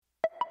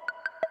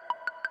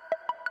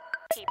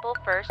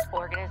People-first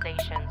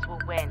organizations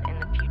will win in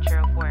the future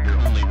of work. Your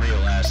only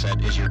real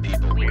asset is your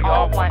people. We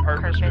all want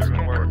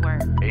purpose-driven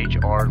work.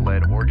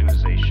 HR-led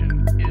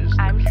organization is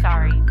I'm the future.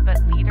 sorry,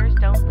 but leaders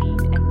don't lead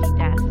empty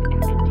desks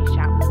and empty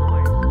shop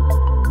floors.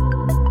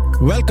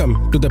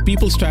 Welcome to the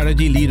People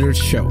Strategy Leaders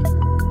Show.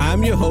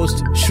 I'm your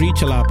host, Sri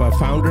Chalapa,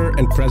 founder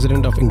and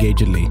president of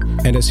Engagedly,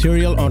 and a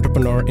serial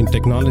entrepreneur in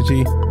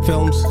technology,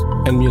 films,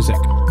 and music.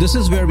 This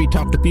is where we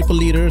talk to people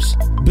leaders,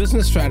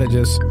 business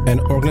strategists,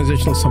 and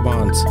organizational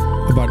savants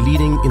about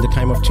leading in the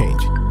time of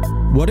change.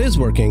 What is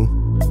working,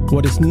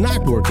 what is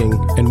not working,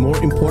 and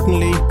more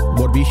importantly,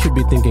 what we should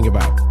be thinking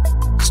about.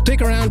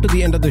 Stick around to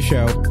the end of the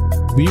show.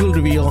 We will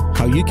reveal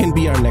how you can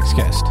be our next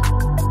guest.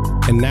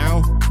 And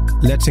now,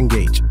 let's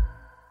engage.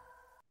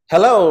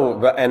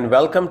 Hello, and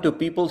welcome to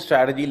People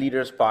Strategy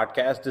Leaders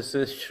Podcast. This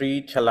is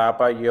Sri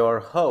Chalapa, your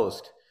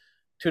host.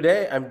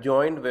 Today, I'm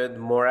joined with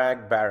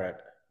Morag Barrett.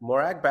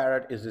 Morag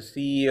Barrett is the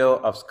CEO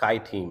of Skye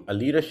Team, a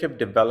leadership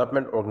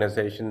development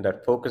organization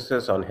that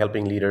focuses on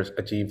helping leaders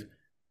achieve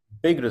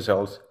big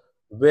results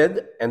with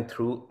and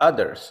through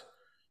others.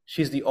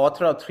 She's the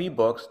author of 3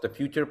 books, The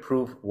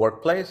Future-Proof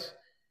Workplace,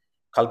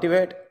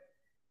 Cultivate,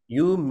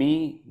 You,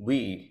 Me,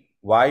 We,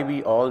 Why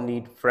We All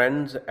Need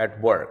Friends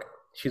at Work.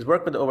 She's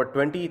worked with over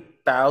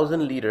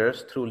 20,000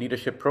 leaders through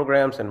leadership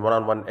programs and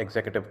one-on-one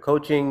executive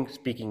coaching,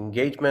 speaking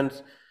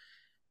engagements,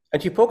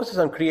 and she focuses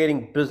on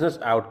creating business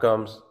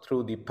outcomes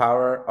through the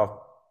power of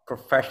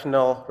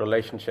professional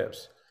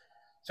relationships.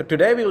 So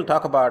today we will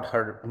talk about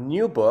her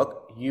new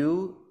book,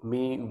 You,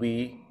 Me,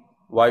 We,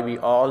 Why We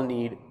All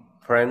Need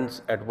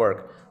Friends at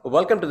Work. Well,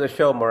 welcome to the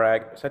show,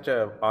 Morag. Such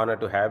an honor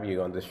to have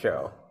you on this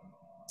show.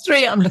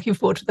 Sri, I'm looking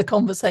forward to the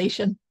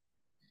conversation.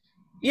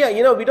 Yeah,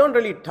 we don't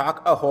really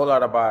talk a whole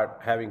lot about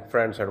having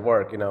friends at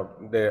work.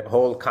 The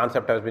whole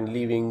concept has been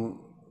leaving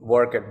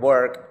work at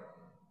work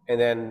and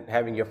then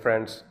having your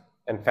friends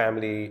and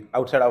family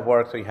outside of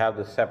work, so you have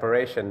this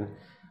separation,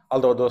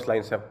 although those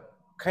lines have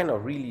kind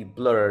of really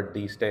blurred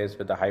these days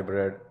with the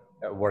hybrid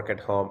work at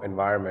home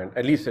environment.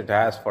 At least it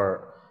has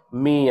for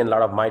me and a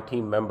lot of my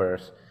team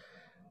members.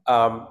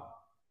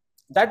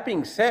 That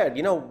being said,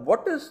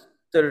 what is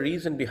the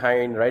reason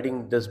behind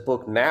writing this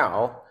book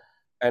now?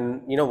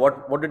 And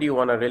what did you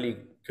want to really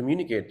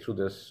communicate through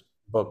this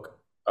book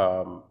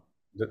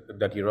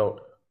that you wrote?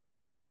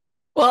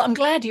 Well, I'm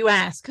glad you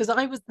asked, because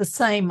I was the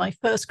same. My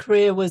first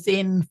career was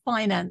in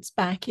finance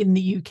back in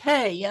the UK,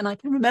 and I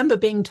can remember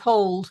being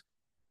told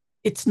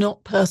it's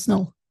not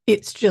personal,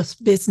 it's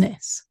just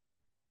business.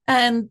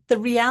 And the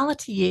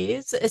reality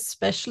is,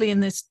 especially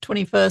in this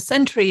 21st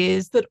century,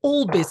 is that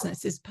all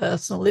business is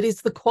personal. It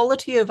is the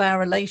quality of our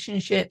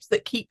relationships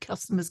that keep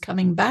customers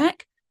coming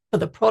back for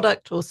the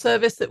product or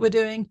service that we're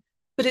doing,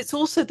 but it's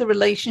also the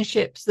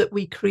relationships that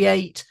we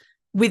create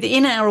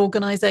within our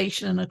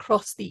organization and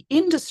across the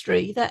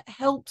industry that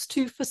helps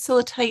to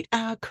facilitate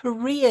our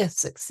career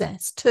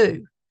success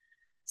too.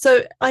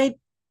 So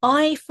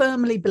I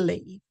firmly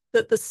believe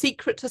that the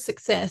secret to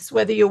success,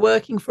 whether you're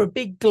working for a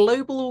big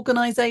global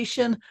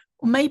organization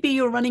or maybe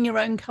you're running your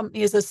own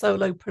company as a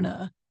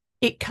solopreneur,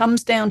 it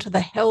comes down to the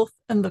health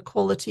and the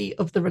quality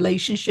of the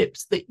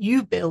relationships that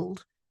you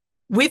build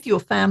with your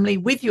family,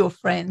 with your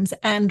friends,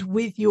 and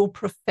with your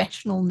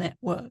professional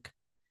network.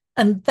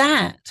 And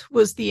that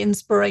was the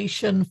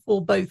inspiration for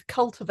both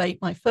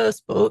Cultivate, my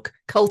first book,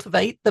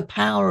 Cultivate, the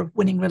Power of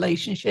Winning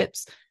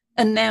Relationships,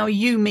 and now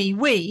You, Me,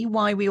 We,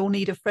 Why We All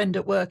Need a Friend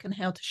at Work and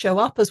How to Show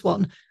Up as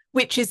One,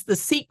 which is the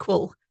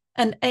sequel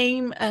and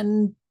aim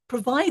and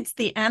provides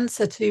the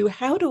answer to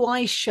how do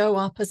I show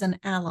up as an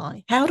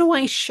ally? How do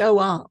I show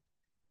up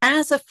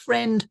as a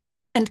friend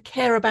and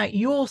care about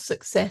your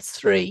success,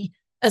 Sri,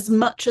 as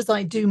much as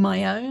I do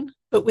my own,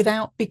 but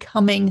without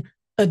becoming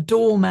a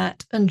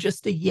doormat and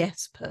just a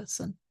yes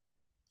person?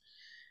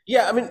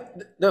 Yeah,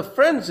 the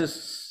friends is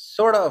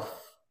sort of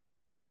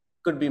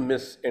could be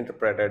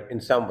misinterpreted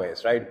in some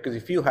ways, right? Because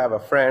if you have a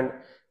friend,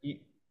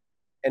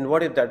 and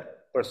what if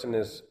that person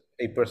is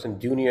a person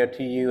junior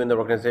to you in the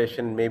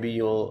organization, maybe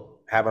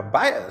you'll have a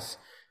bias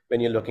when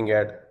you're looking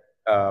at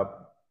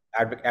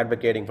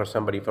advocating for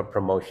somebody for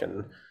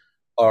promotion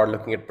or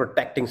looking at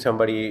protecting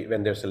somebody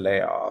when there's a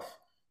layoff.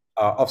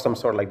 Of some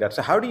sort like that.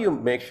 So how do you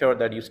make sure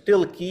that you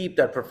still keep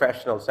that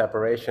professional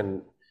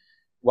separation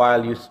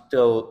while you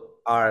still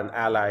are an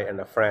ally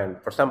and a friend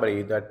for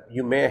somebody that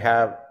you may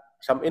have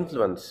some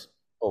influence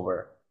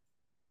over?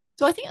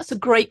 So I think that's a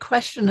great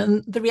question.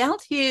 And the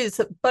reality is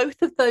that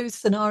both of those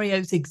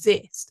scenarios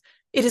exist.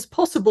 It is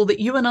possible that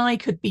you and I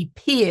could be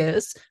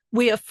peers.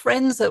 We are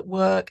friends at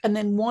work, and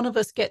then one of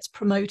us gets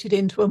promoted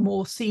into a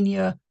more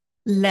senior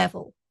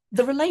level.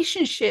 The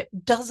relationship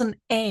doesn't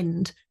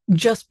end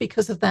just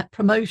because of that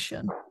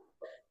promotion.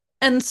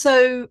 And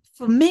so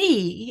for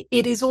me,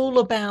 it is all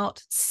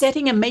about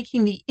setting and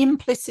making the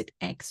implicit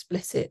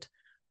explicit.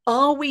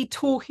 Are we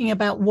talking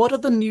about what are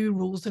the new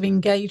rules of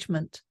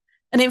engagement?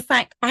 And in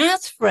fact,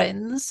 as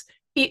friends,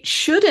 it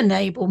should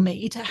enable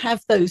me to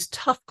have those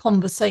tough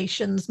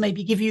conversations,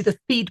 maybe give you the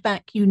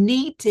feedback you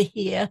need to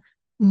hear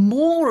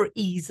more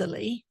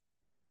easily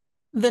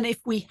than if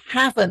we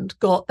haven't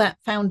got that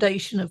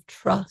foundation of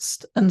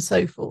trust and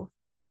so forth.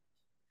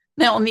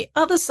 Now, on the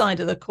other side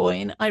of the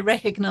coin, I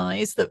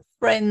recognize that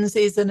friends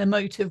is an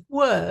emotive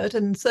word,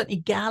 and certainly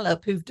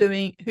Gallup, who've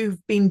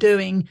been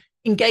doing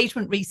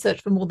engagement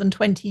research for more than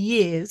 20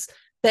 years,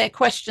 their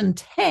question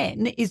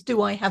 10 is,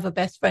 do I have a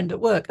best friend at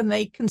work? And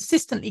they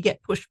consistently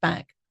get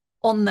pushback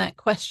on that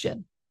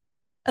question.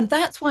 And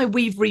that's why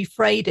we've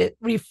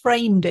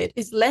reframed it.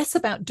 It's less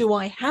about, do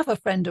I have a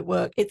friend at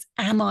work? It's,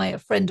 am I a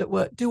friend at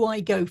work? Do I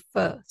go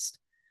first?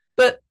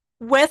 But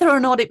whether or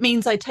not it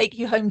means I take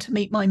you home to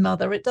meet my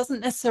mother, it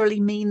doesn't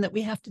necessarily mean that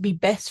we have to be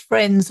best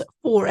friends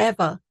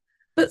forever.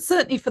 But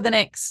certainly for the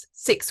next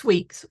 6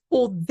 weeks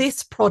or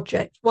this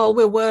project, while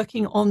we're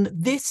working on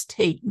this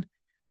team,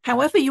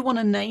 however you want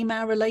to name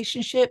our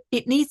relationship,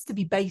 it needs to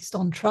be based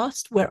on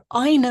trust, where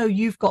I know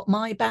you've got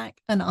my back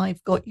and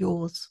I've got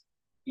yours.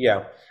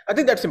 Yeah, I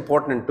think that's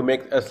important to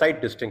make a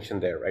slight distinction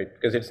there, right?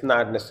 Because it's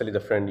not necessarily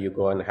the friend you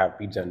go and have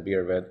pizza and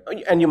beer with,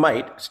 and you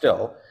might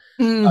still.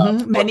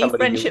 Many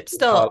friendships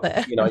start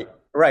there.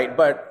 Right.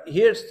 But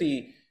here's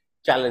the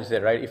challenge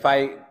there, right? If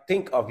I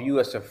think of you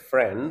as a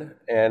friend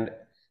and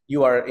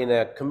you are in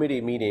a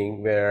committee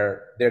meeting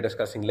where they're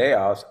discussing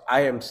layoffs,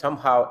 I am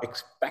somehow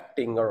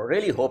expecting or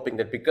really hoping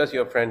that because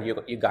you're a friend,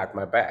 you got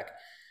my back,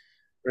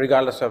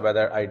 regardless of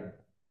whether I'm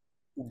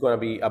going to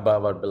be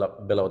above or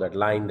below that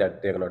line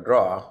that they're going to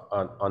draw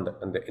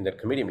in that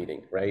committee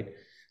meeting, right?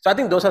 So I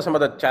think those are some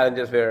of the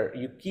challenges where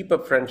you keep a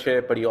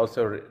friendship, but you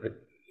also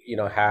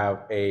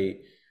have a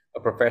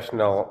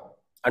professional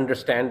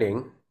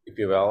understanding, if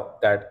you will,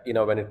 that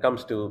when it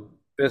comes to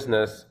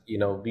business,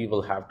 we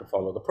will have to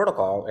follow the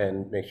protocol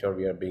and make sure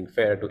we are being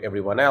fair to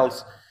everyone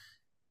else,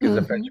 because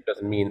the friendship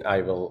doesn't mean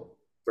I will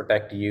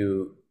protect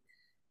you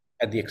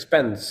at the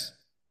expense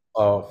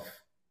of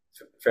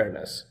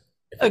fairness.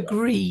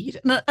 Agreed.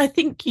 And I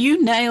think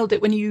you nailed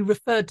it when you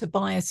referred to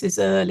biases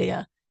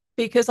earlier,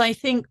 because I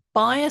think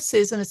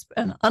biases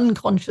and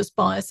unconscious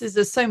biases,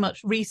 there's so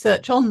much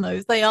research on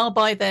those, they are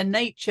by their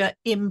nature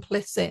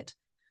implicit.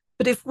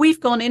 But if we've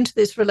gone into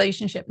this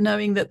relationship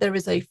knowing that there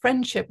is a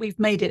friendship, we've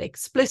made it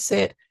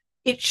explicit,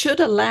 it should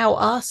allow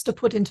us to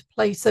put into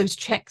place those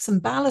checks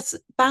and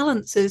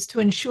balances to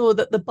ensure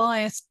that the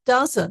bias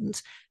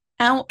doesn't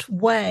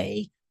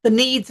outweigh the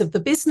needs of the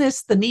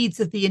business, the needs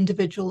of the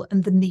individual,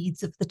 and the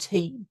needs of the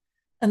team.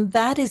 And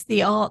that is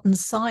the art and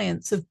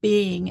science of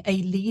being a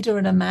leader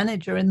and a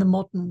manager in the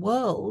modern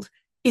world,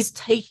 is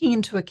taking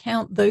into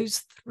account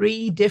those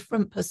three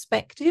different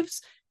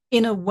perspectives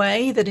in a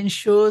way that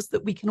ensures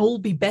that we can all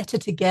be better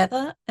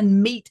together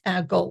and meet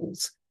our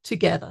goals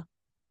together.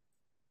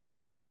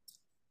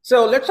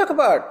 So let's talk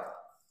about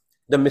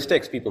the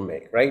mistakes people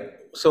make, right?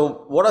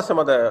 So what are some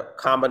of the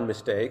common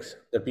mistakes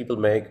that people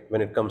make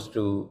when it comes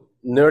to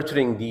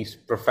nurturing these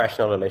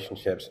professional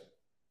relationships,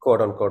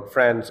 quote unquote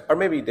friends, or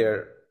maybe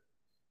they're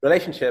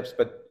relationships,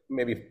 but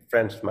maybe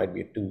friends might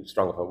be too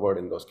strong of a word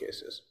in those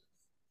cases?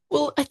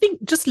 Well, I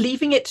think just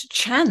leaving it to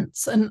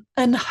chance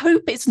and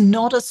hope is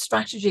not a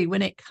strategy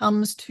when it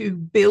comes to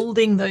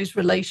building those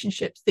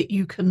relationships that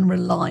you can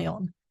rely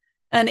on.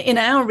 And in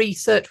our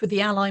research with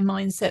the Ally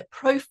Mindset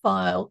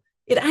profile,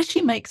 it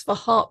actually makes for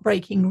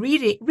heartbreaking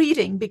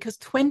reading because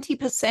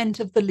 20%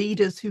 of the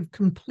leaders who've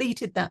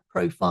completed that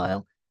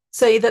profile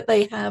say that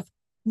they have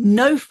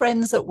no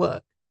friends at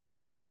work.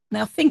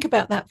 Now, think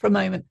about that for a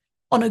moment.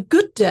 On a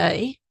good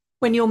day,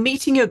 when you're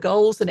meeting your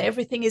goals and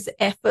everything is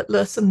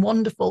effortless and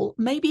wonderful,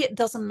 maybe it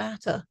doesn't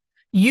matter.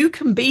 You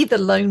can be the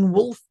lone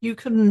wolf. You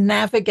can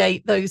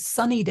navigate those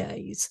sunny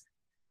days.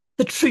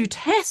 The true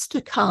test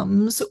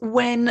comes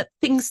when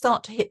things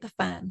start to hit the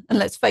fan. And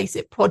let's face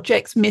it,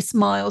 projects miss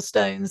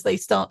milestones. They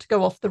start to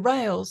go off the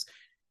rails.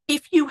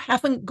 If you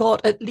haven't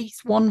got at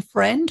least one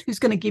friend who's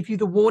going to give you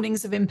the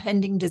warnings of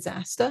impending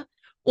disaster,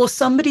 or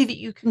somebody that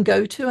you can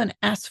go to and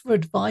ask for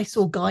advice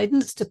or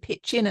guidance to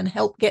pitch in and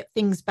help get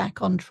things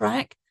back on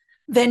track,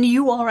 then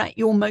you are at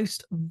your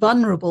most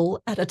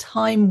vulnerable at a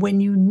time when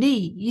you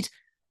need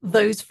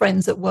those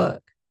friends at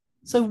work.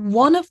 So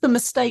one of the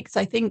mistakes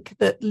I think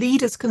that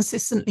leaders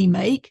consistently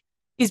make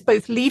is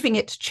both leaving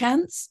it to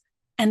chance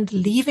and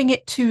leaving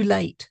it too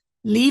late,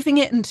 leaving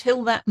it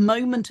until that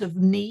moment of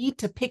need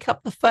to pick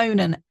up the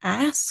phone and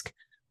ask,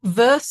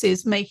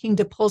 versus making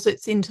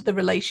deposits into the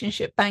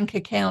relationship bank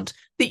account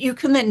that you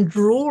can then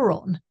draw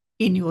on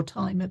in your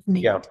time of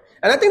need. Yeah,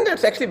 and I think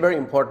that's actually very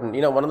important.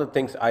 One of the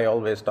things I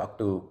always talk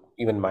to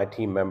even my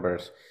team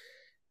members,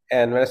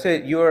 and when I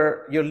say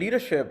your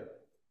leadership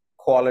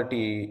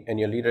quality and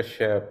your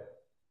leadership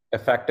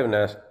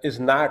effectiveness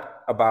is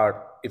not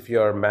about if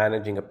you're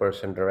managing a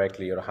person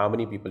directly or how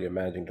many people you're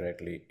managing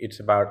directly. It's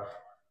about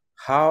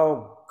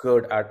how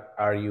good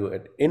are you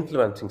at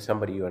influencing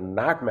somebody you are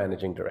not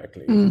managing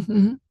directly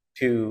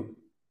to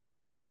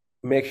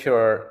make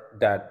sure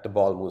that the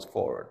ball moves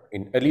forward,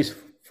 at least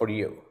for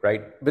you,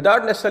 right?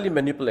 Without necessarily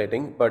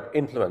manipulating, but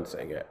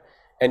influencing it.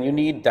 And you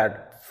need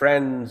that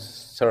friends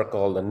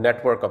circle, the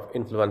network of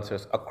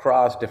influencers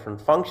across different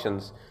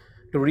functions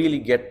to really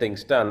get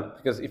things done.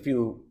 Because if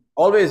you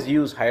always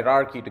use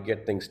hierarchy to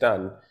get things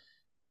done,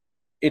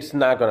 it's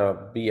not going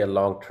to be a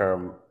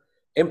long-term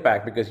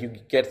impact because you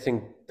get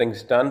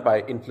things done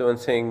by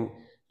influencing,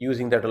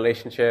 using that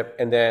relationship,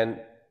 and then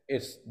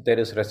there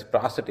is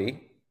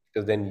reciprocity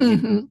because then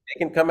they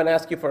can come and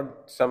ask you for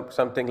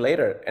something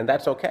later, and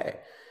that's okay.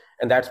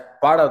 And that's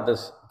part of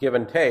this give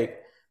and take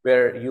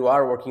where you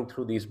are working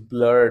through these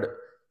blurred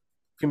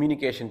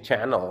communication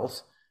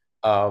channels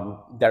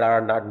that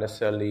are not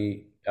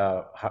necessarily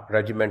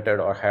regimented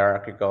or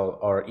hierarchical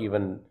or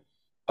even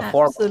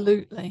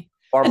Absolutely.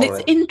 And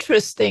it's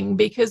interesting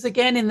because,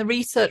 again, in the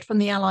research from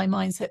the Ally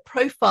Mindset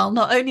Profile,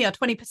 not only are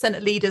 20%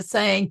 of leaders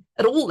saying,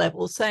 at all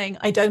levels, saying,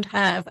 I don't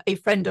have a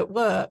friend at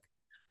work,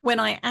 when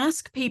I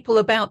ask people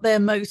about their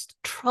most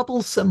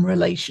troublesome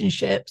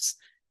relationships,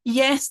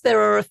 yes, there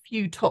are a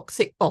few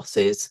toxic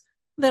bosses.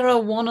 There are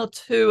one or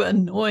two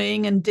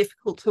annoying and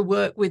difficult to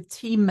work with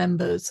team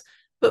members.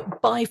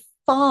 But by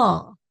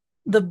far,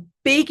 the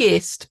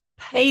biggest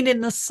pain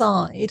in the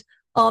side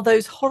are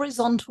those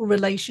horizontal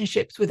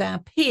relationships with our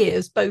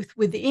peers, both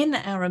within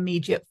our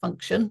immediate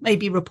function,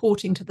 maybe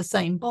reporting to the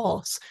same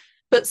boss,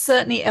 but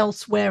certainly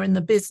elsewhere in the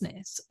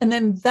business. And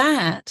then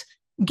that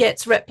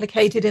gets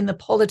replicated in the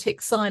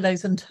politics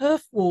silos and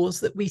turf wars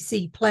that we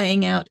see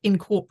playing out in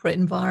corporate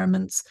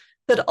environments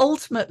that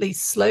ultimately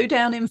slow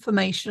down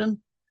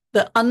information,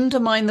 that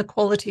undermine the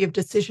quality of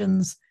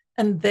decisions,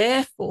 and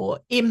therefore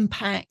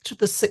impact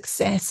the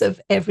success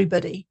of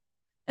everybody.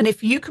 And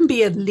if you can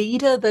be a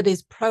leader that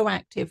is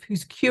proactive,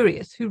 who's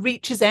curious, who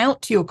reaches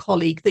out to your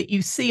colleague that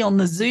you see on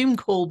the Zoom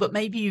call, but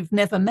maybe you've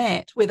never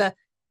met, with a,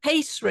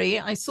 hey, Sri,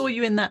 I saw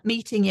you in that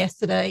meeting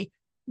yesterday.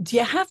 Do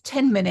you have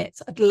 10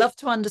 minutes? I'd love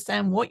to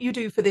understand what you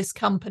do for this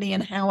company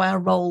and how our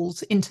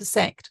roles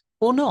intersect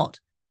or not.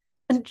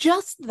 And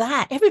just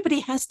that,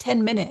 everybody has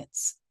 10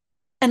 minutes.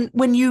 And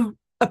when you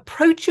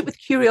approach it with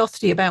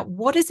curiosity about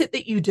what is it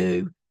that you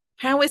do,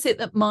 how is it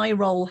that my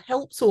role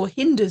helps or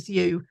hinders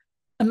you,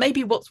 and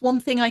maybe what's one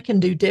thing I can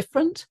do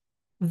different,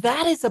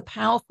 that is a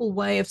powerful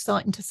way of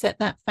starting to set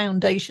that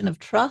foundation of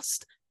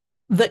trust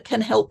that can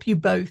help you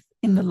both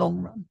in the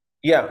long run.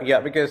 Yeah,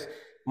 because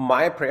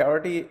my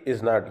priority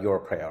is not your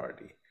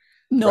priority.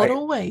 Not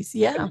always,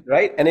 yeah.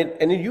 Right, and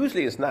it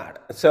usually is not.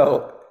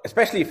 So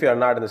especially if you're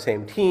not in the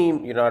same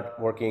team, you're not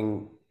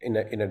working in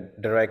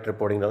a direct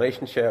reporting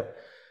relationship.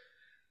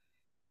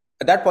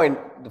 At that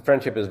point, the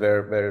friendship is where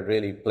it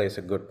really plays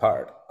a good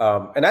part.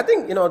 And I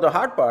think, the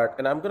hard part,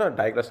 and I'm going to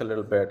digress a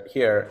little bit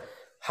here,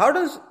 how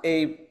does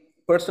a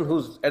person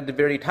who's at the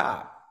very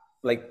top,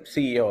 like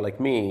CEO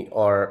like me,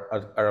 or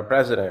a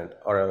president,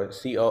 or a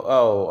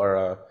COO, or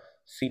a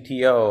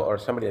CTO, or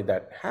somebody like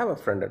that, have a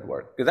friend at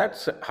work? Because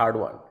that's a hard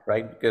one,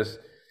 right? Because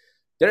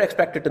they're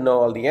expected to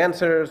know all the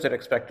answers. They're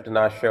expected to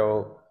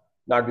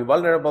not be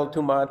vulnerable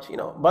too much.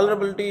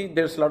 Vulnerability,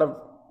 there's a lot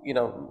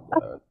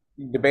of,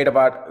 debate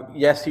about,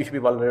 yes, you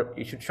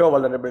should show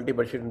vulnerability,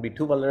 but shouldn't be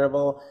too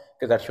vulnerable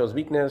because that shows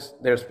weakness.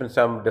 There's been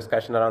some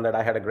discussion around that.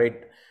 I had a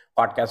great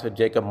podcast with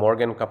Jacob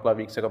Morgan a couple of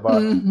weeks ago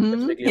about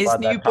his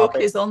new book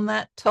is on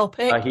that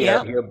topic. He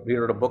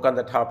wrote a book on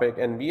that topic,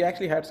 and we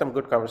actually had some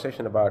good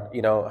conversation about,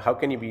 how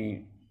can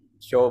you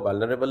show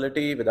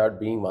vulnerability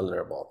without being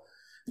vulnerable?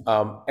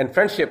 And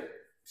friendship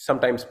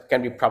sometimes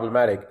can be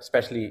problematic,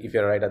 especially if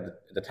you're right at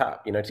the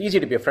top. It's easy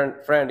to be a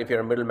friend if you're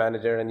a middle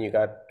manager and you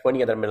got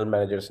 20 other middle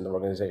managers in the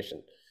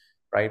organization,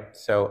 right?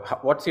 So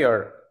what's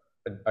your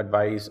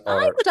advice?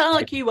 I would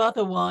argue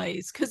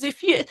otherwise, because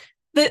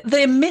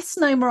the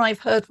misnomer I've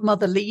heard from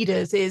other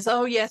leaders is,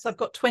 oh yes, I've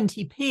got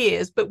 20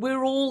 peers, but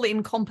we're all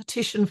in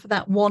competition for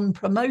that one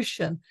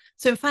promotion.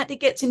 So in fact,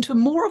 it gets into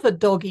more of a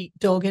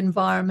dog-eat-dog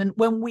environment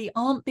when we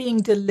aren't being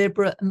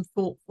deliberate and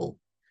thoughtful.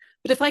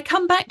 But if I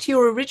come back to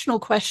your original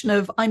question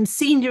of, I'm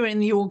senior in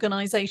the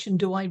organization,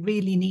 do I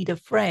really need a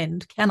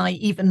friend? Can I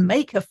even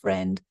make a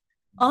friend?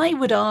 I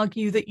would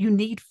argue that you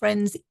need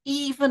friends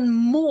even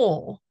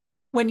more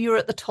when you're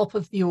at the top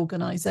of the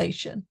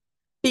organization,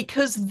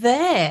 because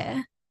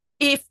there,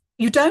 if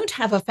you don't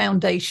have a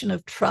foundation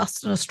of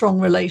trust and a strong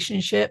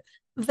relationship,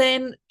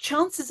 then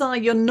chances are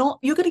you're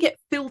going to get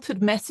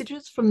filtered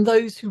messages from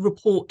those who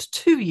report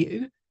to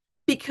you,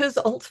 because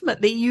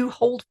ultimately you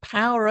hold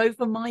power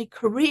over my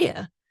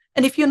career.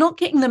 And if you're not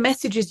getting the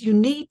messages you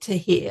need to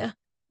hear,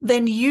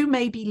 then you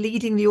may be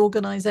leading the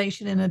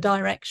organization in a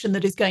direction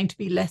that is going to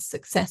be less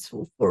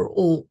successful for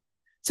all.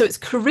 So it's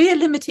career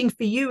limiting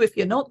for you if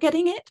you're not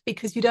getting it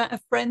because you don't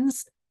have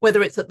friends,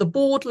 whether it's at the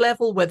board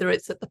level, whether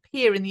it's at the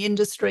peer in the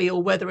industry,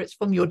 or whether it's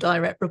from your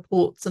direct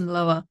reports and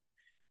lower.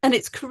 And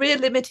it's career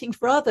limiting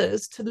for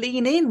others to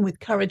lean in with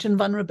courage and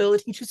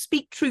vulnerability to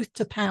speak truth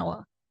to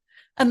power.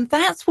 And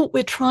that's what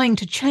we're trying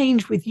to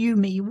change with You,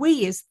 Me,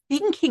 We, is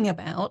thinking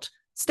about.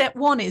 Step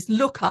one is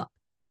look up.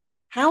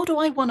 How do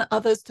I want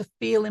others to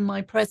feel in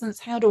my presence?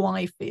 How do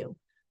I feel?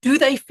 Do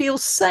they feel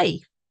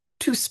safe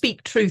to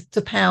speak truth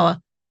to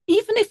power,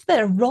 even if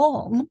they're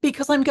wrong,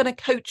 because I'm going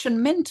to coach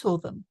and mentor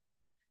them?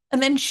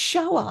 And then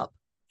show up.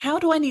 How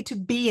do I need to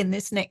be in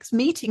this next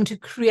meeting to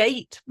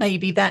create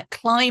maybe that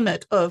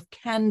climate of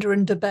candor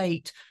and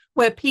debate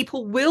where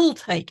people will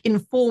take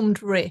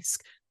informed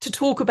risk, to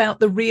talk about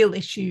the real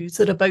issues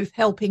that are both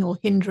helping or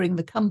hindering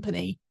the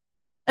company.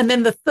 And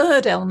then the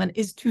third element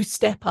is to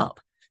step up,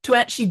 to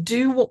actually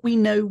do what we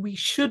know we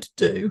should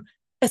do,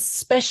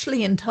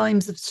 especially in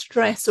times of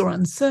stress or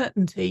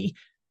uncertainty,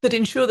 that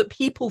ensure that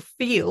people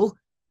feel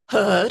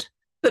heard,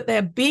 that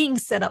they're being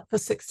set up for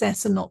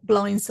success and not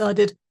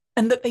blindsided,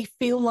 and that they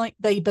feel like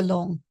they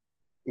belong.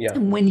 Yeah.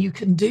 And when you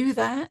can do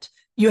that,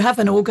 you have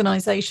an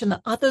organization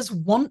that others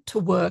want to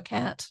work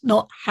at,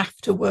 not have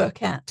to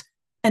work at,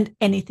 and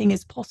anything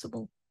is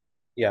possible.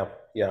 Yeah.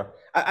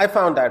 I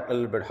found that a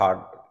little bit hard,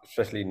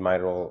 especially in my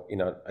role,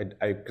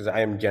 because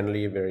I am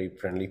generally a very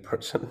friendly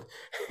person,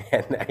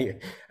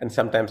 and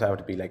sometimes I have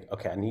to be like,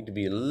 okay, I need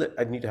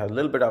to have a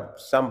little bit of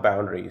some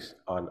boundaries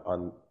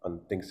on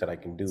things that I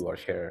can do or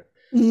share.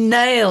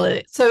 Nail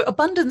it. So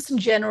abundance and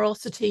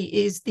generosity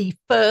is the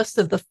first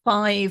of the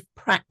 5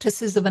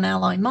 practices of an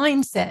ally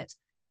mindset.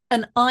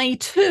 And I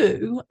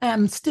too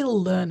am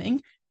still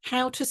learning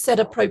how to set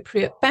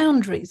appropriate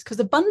boundaries, because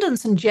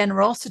abundance and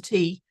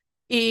generosity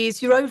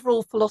is your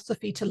overall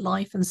philosophy to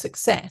life and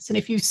success. And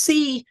if you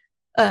see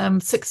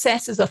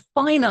success as a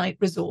finite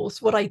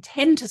resource, what I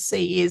tend to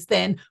see is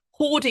then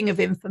hoarding of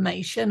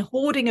information,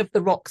 hoarding of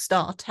the rock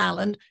star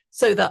talent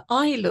so that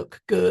I look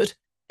good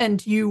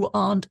and you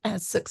aren't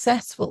as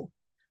successful.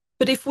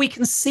 But if we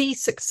can see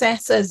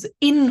success as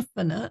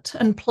infinite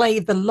and play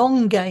the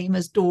long game,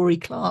 as Dory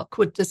Clark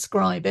would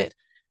describe it,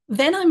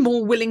 then I'm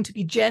more willing to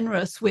be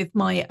generous with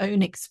my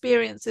own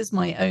experiences,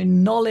 my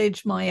own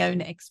knowledge, my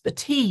own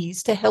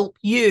expertise to help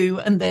you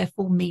and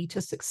therefore me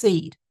to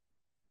succeed.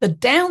 The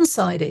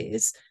downside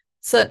is,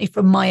 certainly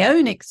from my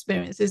own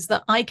experiences,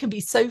 that I can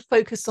be so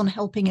focused on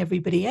helping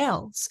everybody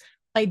else,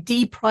 I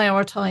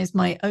deprioritize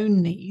my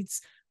own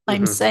needs.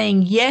 I'm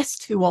saying yes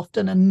too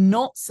often and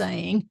not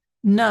saying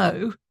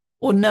no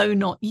or no,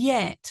 not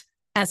yet,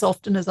 as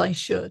often as I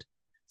should.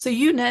 So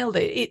you nailed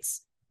it.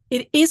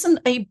 It isn't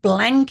a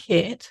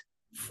blanket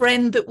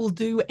friend that will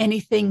do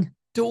anything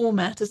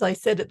doormat, as I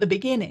said at the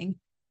beginning.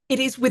 It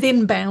is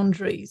within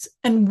boundaries,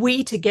 and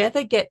we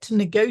together get to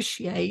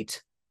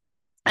negotiate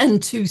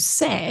and to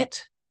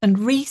set and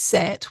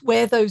reset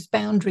where those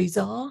boundaries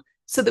are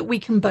so that we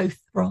can both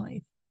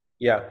thrive.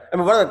 Yeah. I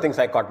mean, one of the things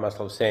I caught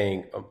myself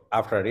saying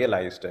after I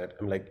realized it,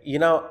 I'm like,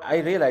 I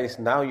realize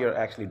now you're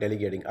actually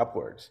delegating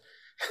upwards.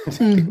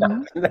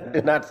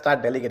 Do not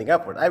start delegating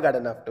upwards. I've got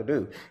enough to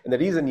do. And the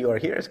reason you are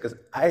here is because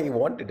I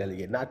want to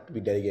delegate, not to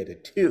be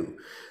delegated to.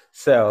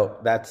 So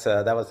that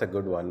was a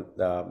good one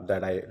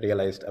that I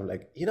realized. I'm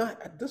like,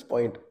 at this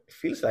point, it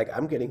feels like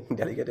I'm getting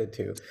delegated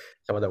to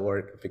some of the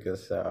work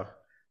because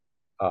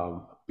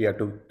we are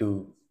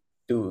too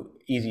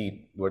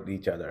easy with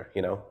each other,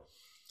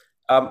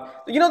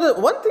 the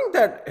one thing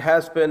that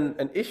has been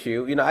an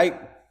issue, I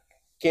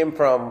came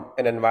from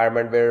an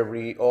environment where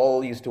we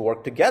all used to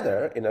work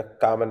together in a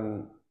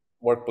common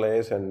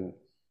workplace. And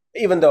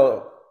even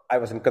though I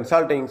was in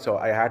consulting, so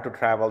I had to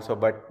travel. So,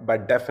 but by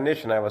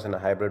definition, I was in a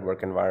hybrid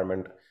work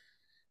environment,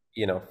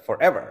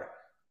 forever.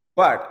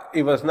 But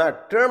it was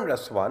not termed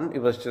as one.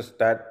 It was just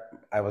that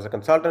I was a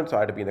consultant, so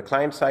I had to be in the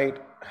client side,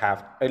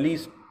 have at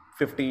least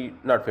 50,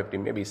 not 50,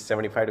 maybe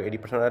 75 to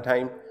 80% of the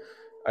time,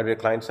 I'd be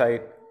the client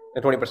side.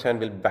 And 20%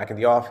 will be back in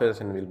the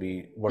office and we'll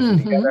be working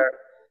together.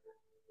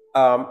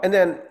 And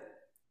then,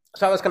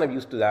 so I was kind of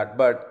used to that,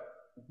 but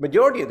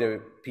majority of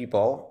the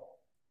people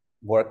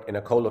work in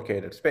a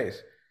co-located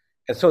space.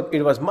 And so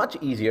it was much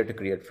easier to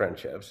create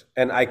friendships.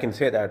 And I can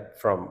say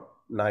that from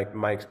my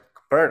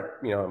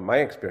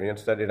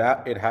experience, that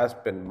it has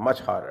been much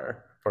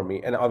harder for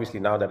me. And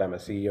obviously now that I'm a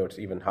CEO, it's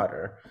even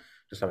harder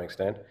to some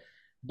extent.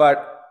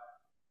 But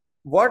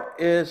what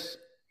is,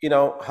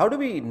 how do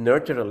we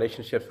nurture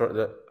relationships for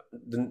the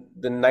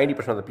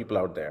 90% of the people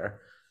out there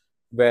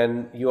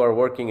when you are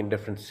working in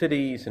different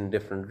cities and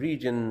different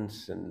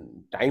regions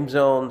and time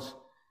zones?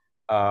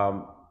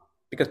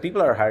 Because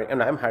people are hiring,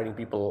 and I'm hiring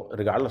people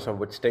regardless of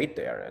which state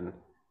they're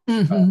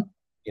in,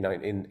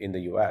 in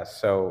the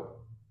US. So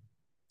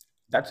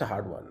that's a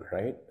hard one,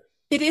 right?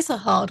 It is a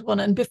hard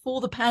one. And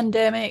before the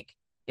pandemic,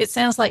 it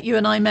sounds like you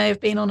and I may have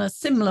been on a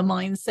similar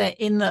mindset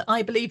in that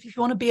I believe if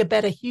you want to be a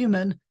better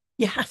human,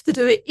 you have to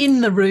do it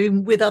in the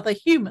room with other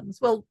humans.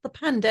 Well, the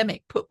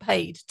pandemic put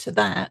paid to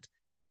that.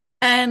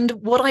 And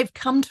what I've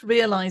come to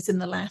realize in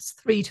the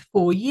last 3 to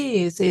 4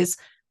 years is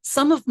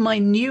some of my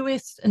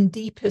newest and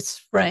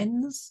deepest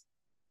friends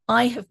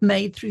I have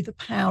made through the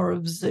power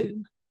of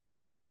Zoom.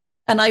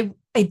 And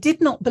I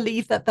did not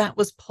believe that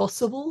was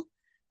possible.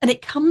 And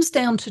it comes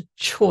down to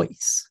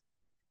choice.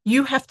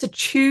 You have to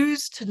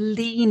choose to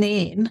lean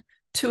in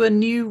to a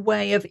new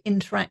way of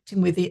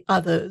interacting with the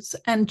others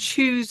and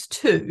choose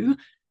to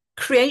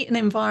create an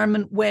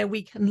environment where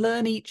we can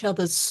learn each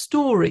other's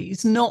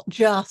stories, not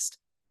just,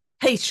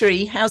 hey,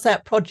 Shri, how's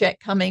that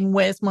project coming?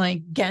 Where's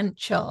my Gantt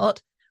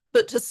chart?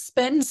 But to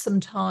spend some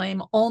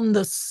time on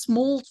the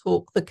small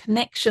talk, the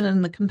connection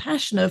and the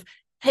compassion of,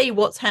 hey,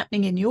 what's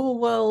happening in your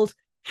world?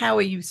 How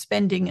are you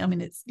spending? I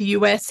mean, it's the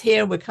US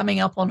here. We're coming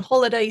up on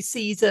holiday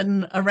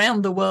season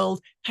around the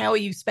world. How are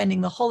you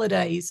spending the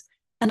holidays?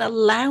 And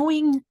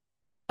allowing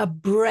a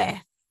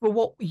breath for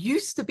what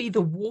used to be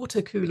the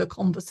water cooler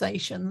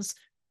conversations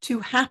to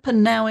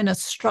happen now in a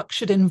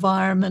structured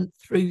environment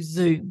through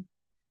Zoom.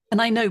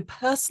 And I know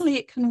personally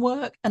it can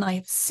work, and I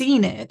have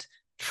seen it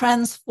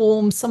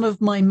transform some of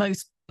my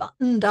most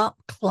buttoned up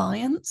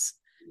clients.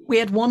 We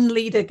had one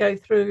leader go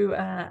through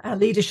our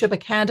leadership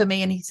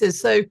academy, and he says,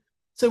 so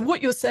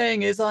what you're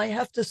saying is I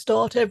have to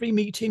start every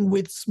meeting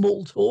with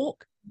small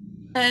talk.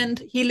 And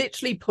he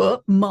literally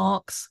put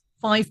Mark's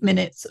 5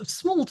 minutes of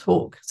small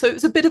talk. So it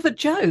was a bit of a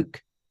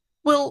joke.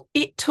 Well,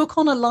 it took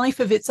on a life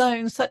of its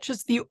own, such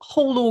as the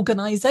whole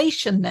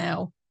organization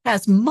now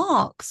has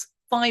Mark's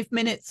 5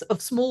 minutes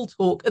of small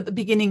talk at the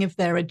beginning of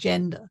their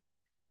agenda.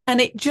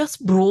 And it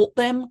just brought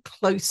them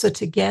closer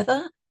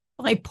together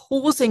by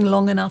pausing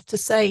long enough to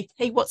say,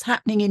 hey, what's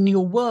happening in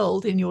your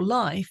world, in your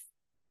life?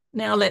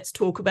 Now let's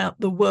talk about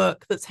the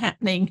work that's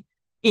happening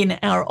in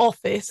our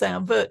office, our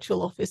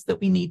virtual office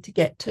that we need to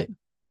get to.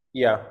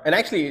 Yeah. And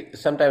actually,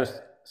 sometimes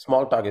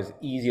small talk is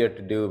easier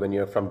to do when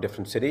you're from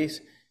different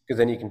cities, because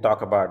then you can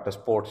talk about the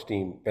sports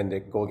team when they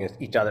go against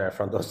each other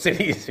from those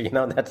cities.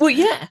 That's well,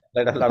 yeah.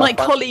 My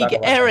colleague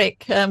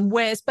Eric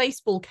wears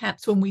baseball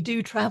caps when we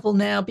do travel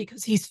now,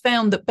 because he's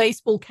found that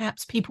baseball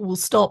caps, people will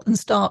stop and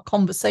start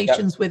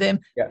conversations with him.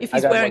 If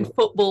he's wearing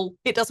football,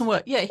 it doesn't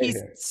work. Yeah, he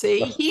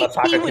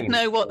would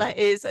know what that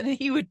is, and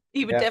he would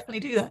definitely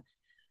do that.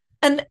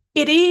 And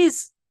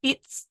it's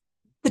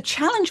the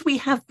challenge we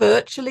have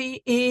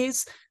virtually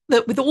is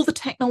that with all the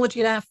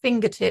technology at our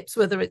fingertips,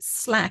 whether it's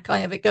Slack, I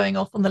have it going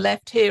off on the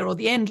left here, or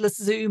the endless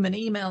Zoom and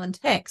email and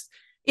text,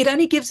 it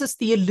only gives us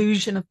the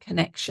illusion of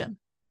connection.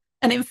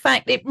 And in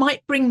fact, it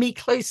might bring me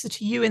closer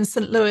to you in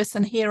St. Louis,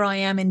 and here I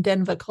am in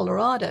Denver,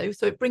 Colorado.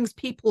 So it brings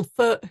people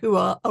who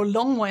are a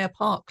long way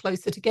apart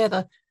closer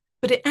together,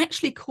 but it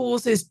actually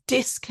causes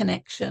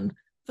disconnection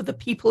for the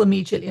people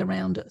immediately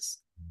around us.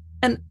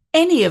 And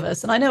any of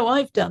us, and I know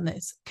I've done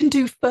this, can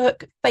do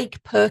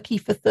fake perky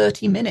for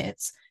 30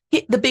 minutes,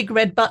 hit the big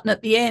red button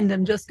at the end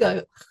and just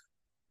go,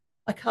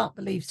 I can't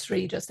believe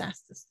Sri just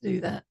asked us to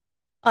do that.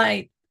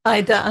 I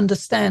don't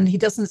understand. He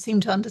doesn't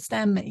seem to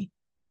understand me.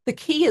 The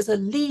key as a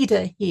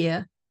leader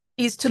here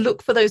is to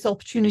look for those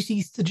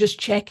opportunities to just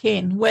check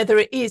in, whether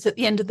it is at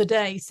the end of the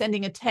day,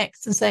 sending a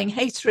text and saying,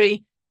 hey,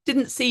 Sri,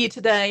 didn't see you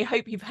today.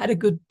 Hope you've had a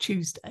good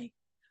Tuesday.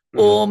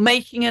 Or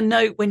making a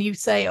note when you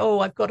say, oh,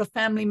 I've got a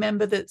family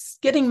member that's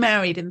getting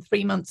married in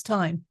 3 months'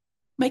 time.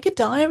 Make a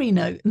diary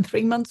note, and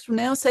 3 months from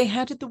now, say,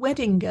 how did the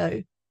wedding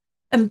go?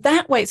 And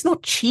that way, it's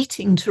not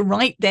cheating to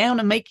write down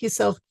and make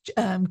yourself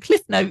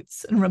cliff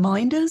notes and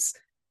reminders,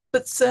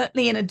 but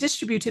certainly in a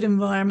distributed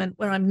environment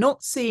where I'm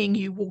not seeing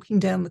you walking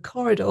down the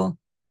corridor,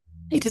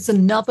 it is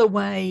another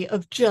way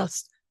of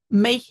just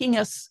making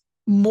us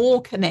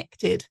more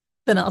connected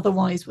than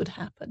otherwise would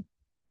happen.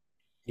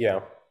 Yeah.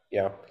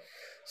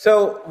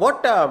 So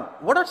what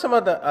are some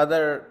of the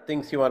other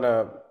things you want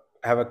to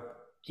have a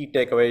key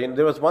takeaway? And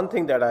there was one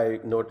thing that I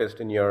noticed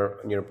in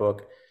your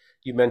book.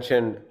 You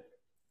mentioned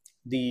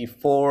the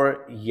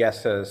 4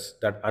 yeses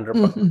that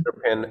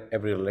underpin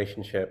every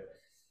relationship.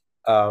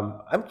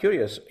 I'm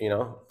curious,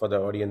 for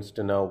the audience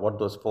to know what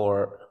those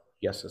 4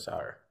 yeses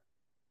are.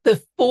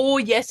 The 4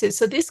 yeses.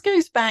 So this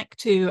goes back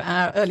to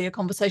our earlier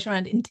conversation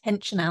around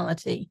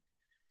intentionality.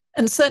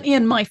 And certainly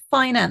in my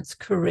finance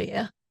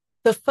career,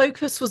 the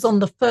focus was on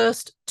the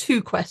first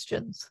 2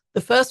 questions.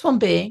 The first one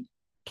being,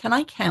 can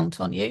I count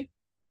on you?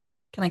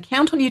 Can I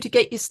count on you to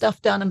get your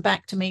stuff done and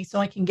back to me so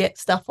I can get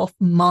stuff off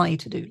my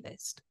to-do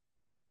list?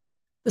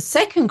 The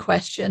second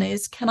question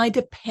is, can I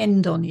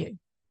depend on you?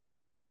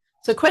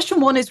 So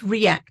question 1 is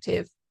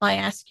reactive. I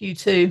ask you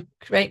to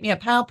create me a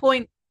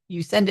PowerPoint,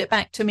 you send it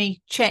back to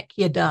me, check,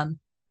 you're done.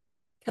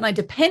 Can I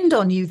depend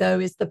on you, though,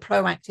 is the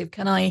proactive.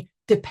 Can I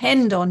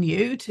depend on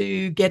you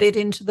to get it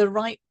into the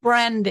right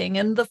branding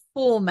and the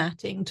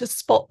formatting, to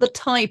spot the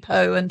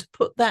typo and to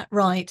put that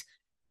right,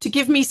 to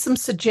give me some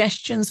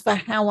suggestions for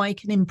how I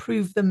can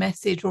improve the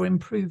message or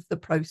improve the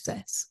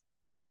process?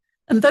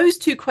 And those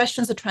 2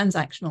 questions are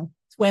transactional.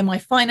 It's where my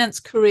finance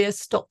career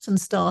stopped and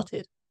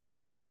started.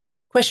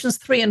 Questions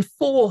 3 and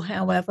 4,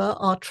 however,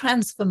 are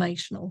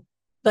transformational.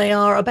 They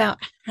are about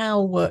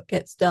how work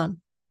gets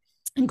done.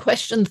 And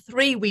question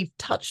 3 we've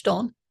touched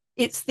on.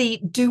 It's the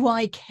do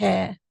I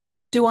care?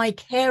 Do I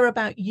care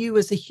about you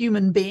as a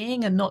human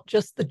being and not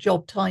just the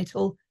job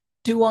title?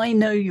 Do I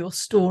know your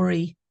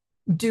story?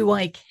 Do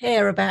I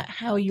care about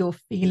how you're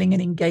feeling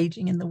and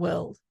engaging in the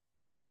world?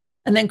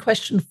 And then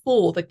question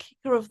 4, the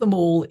kicker of them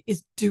all,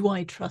 is do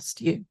I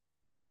trust you?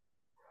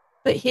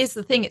 But here's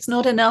the thing, it's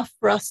not enough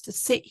for us to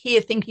sit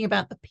here thinking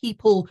about the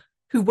people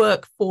who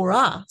work for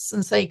us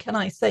and say, can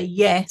I say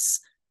yes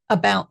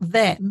about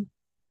them?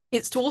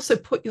 It's to also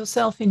put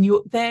yourself in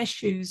their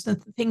shoes and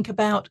to think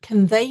about,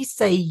 can they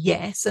say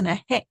yes and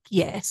a heck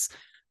yes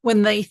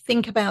when they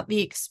think about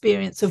the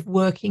experience of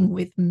working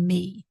with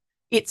me?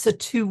 It's a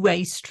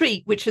 2-way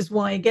street, which is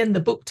why, again, the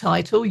book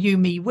title, You,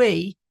 Me,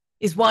 We,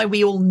 is why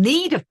we all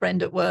need a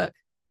friend at work,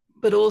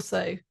 but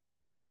also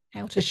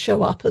how to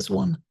show up as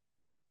one.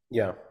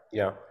 Yeah.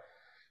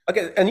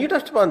 Okay, and you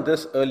touched upon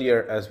this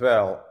earlier as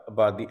well,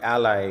 about the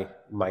ally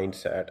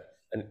mindset.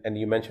 and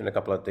you mentioned a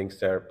couple of things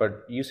there,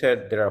 but you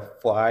said there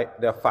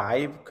are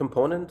five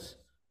components?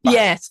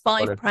 Yes,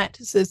 five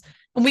practices.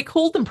 And we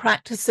call them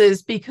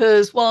practices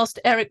because whilst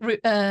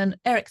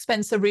Eric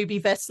Spencer, Ruby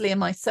Vesely, and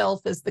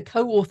myself as the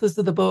co-authors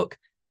of the book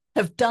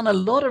have done a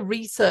lot of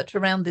research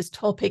around this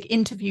topic,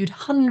 interviewed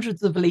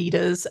hundreds of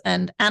leaders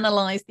and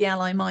analyzed the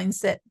ally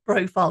mindset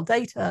profile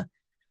data,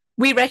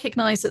 we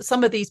recognize that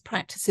some of these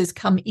practices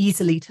come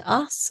easily to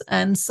us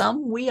and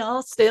some we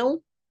are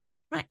still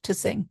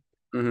practicing.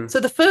 Mm-hmm. So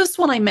the first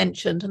one I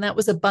mentioned, and that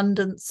was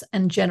abundance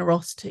and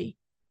generosity.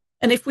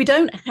 And if we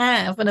don't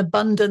have an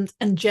abundant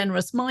and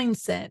generous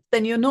mindset,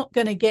 then you're not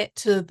going to get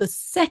to the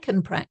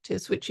second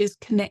practice, which is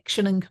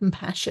connection and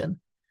compassion.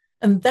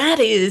 And that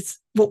is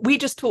what we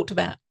just talked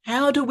about.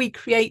 How do we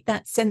create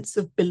that sense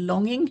of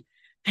belonging?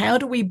 How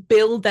do we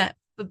build that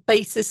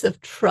basis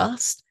of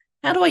trust?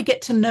 How do I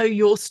get to know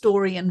your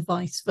story and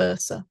vice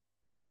versa?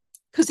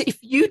 Because if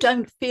you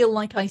don't feel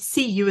like I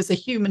see you as a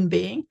human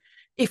being,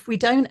 if we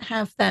don't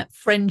have that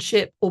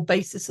friendship or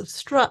basis of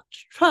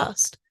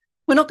trust,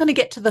 we're not going to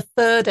get to the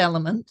third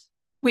element,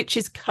 which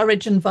is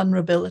courage and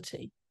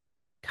vulnerability.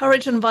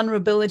 Courage and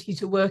vulnerability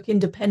to work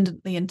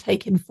independently and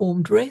take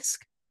informed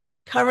risk.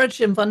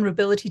 Courage and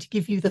vulnerability to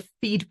give you the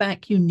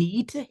feedback you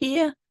need to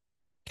hear.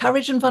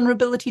 Courage and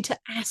vulnerability to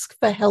ask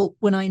for help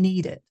when I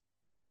need it.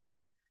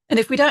 And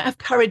if we don't have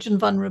courage and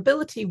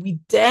vulnerability, we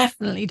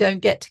definitely don't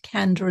get to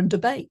candor and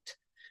debate,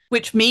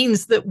 which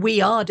means that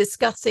we are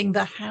discussing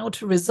the how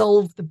to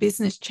resolve the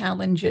business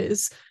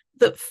challenges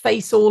that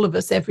face all of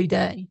us every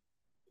day.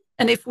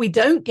 And if we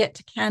don't get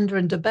to candor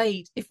and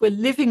debate, if we're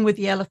living with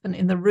the elephant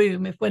in the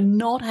room, if we're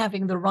not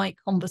having the right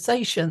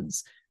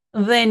conversations,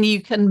 then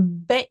you can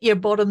bet your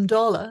bottom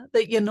dollar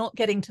that you're not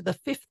getting to the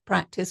fifth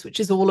practice,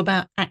 which is all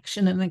about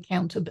action and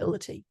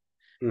accountability.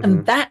 Mm-hmm.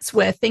 And that's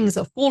where things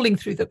are falling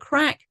through the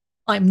crack.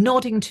 I'm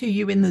nodding to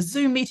you in the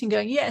Zoom meeting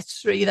going, yes,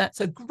 Sri,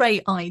 that's a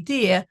great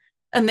idea.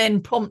 And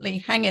then promptly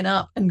hanging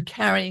up and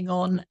carrying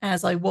on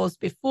as I was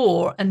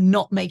before and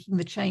not making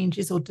the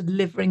changes or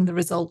delivering the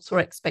results or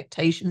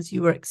expectations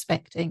you were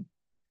expecting.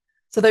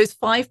 So those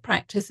five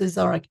practices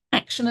are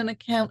action and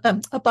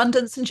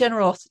abundance and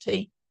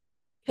generosity,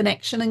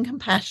 connection and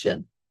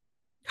compassion,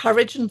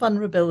 courage and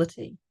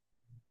vulnerability,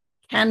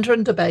 candor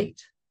and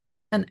debate,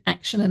 and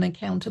action and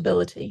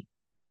accountability.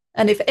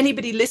 And if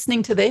anybody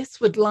listening to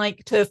this would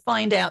like to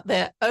find out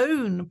their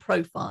own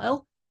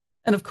profile,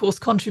 and of course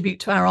contribute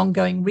to our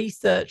ongoing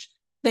research,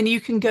 then you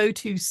can go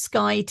to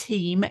Skye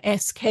Team,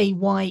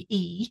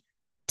 SKYE,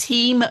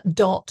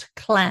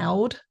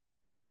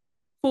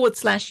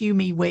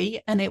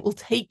 team.cloud/you-me-we, and it will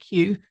take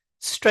you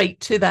straight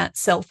to that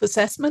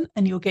self-assessment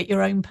and you'll get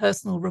your own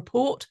personal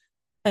report.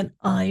 And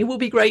I will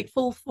be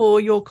grateful for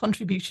your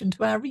contribution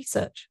to our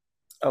research.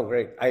 Oh,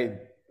 great. I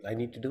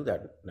need to do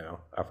that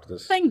now after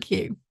this. Thank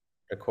you.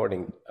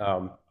 Recording.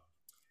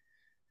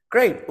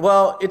 Great.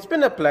 Well, it's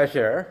been a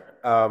pleasure.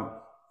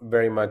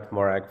 Very much,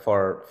 Morag,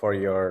 for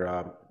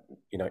your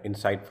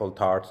insightful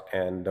thoughts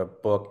and the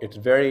book. It's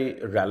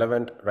very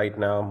relevant right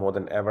now more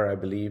than ever, I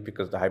believe,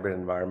 because the hybrid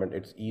environment,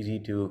 it's easy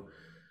to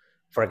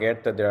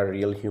forget that there are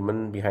real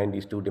human behind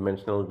these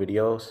two-dimensional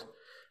videos,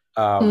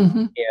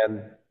 and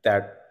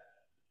that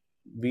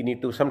we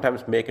need to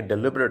sometimes make a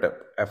deliberate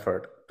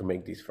effort to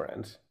make these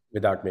friends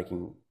without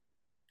making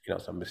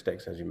some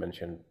mistakes, as you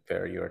mentioned,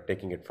 where you're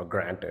taking it for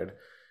granted.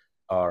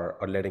 Or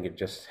letting it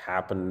just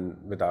happen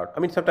without. I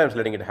mean, sometimes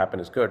letting it happen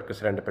is good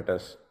because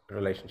serendipitous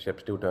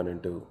relationships do turn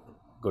into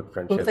good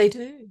friendships. Well, they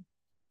do.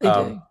 They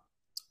do.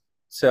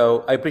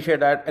 So I appreciate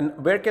that.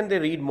 And where can they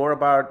read more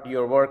about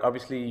your work?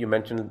 Obviously, you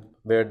mentioned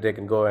where they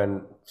can go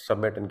and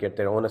submit and get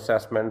their own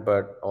assessment,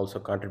 but also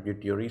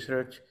contribute to your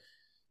research.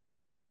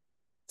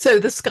 So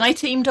the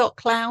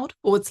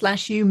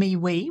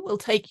skyeteam.cloud/you-me-we will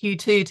take you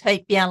to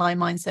take the Ally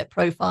Mindset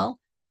profile.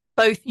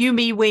 Both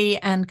You-Me-We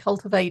and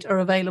Cultivate are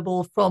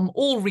available from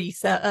all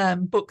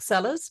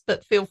booksellers,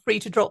 but feel free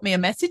to drop me a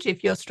message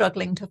if you're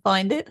struggling to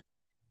find it.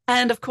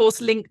 And of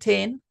course,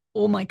 LinkedIn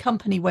or my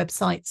company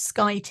website,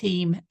 Skye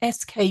Team,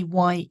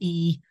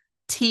 SKYE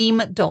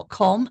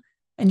team.com.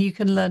 And you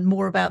can learn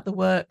more about the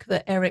work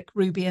that Eric,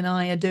 Ruby, and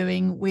I are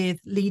doing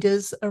with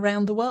leaders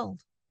around the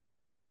world.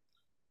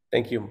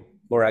 Thank you,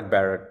 Morag,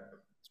 Barrett.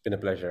 It's been a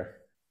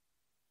pleasure.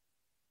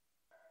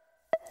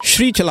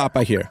 Sri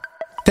Chalapa here.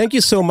 Thank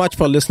you so much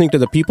for listening to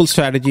the People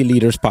Strategy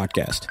Leaders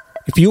podcast.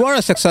 If you are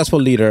a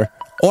successful leader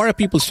or a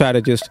people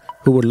strategist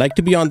who would like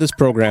to be on this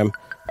program,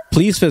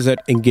 please visit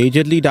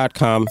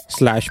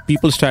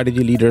engagedly.com/People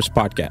Strategy Leaders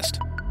podcast.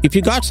 If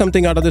you got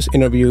something out of this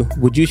interview,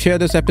 would you share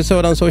this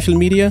episode on social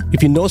media?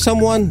 If you know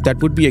someone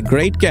that would be a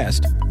great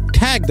guest,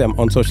 tag them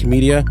on social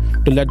media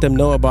to let them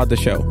know about the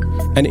show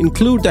and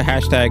include the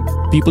hashtag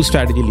People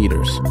Strategy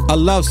Leaders. I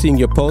love seeing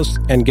your posts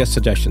and guest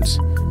suggestions.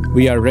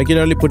 We are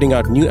regularly putting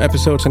out new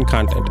episodes and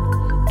content.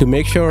 To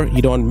make sure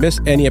you don't miss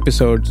any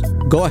episodes,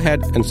 go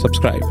ahead and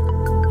subscribe.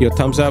 Your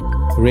thumbs up,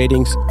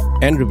 ratings,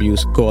 and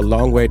reviews go a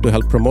long way to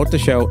help promote the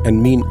show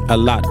and mean a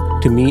lot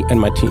to me and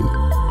my team.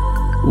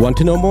 Want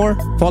to know more?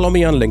 Follow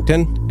me on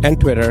LinkedIn and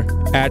Twitter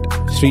at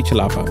Sri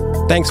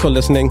Chalapa. Thanks for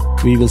listening.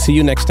 We will see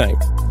you next time.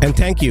 And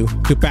thank you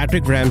to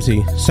Patrick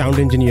Ramsey, sound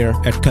engineer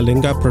at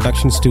Kalinga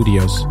Production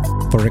Studios,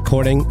 for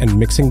recording and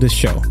mixing this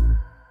show.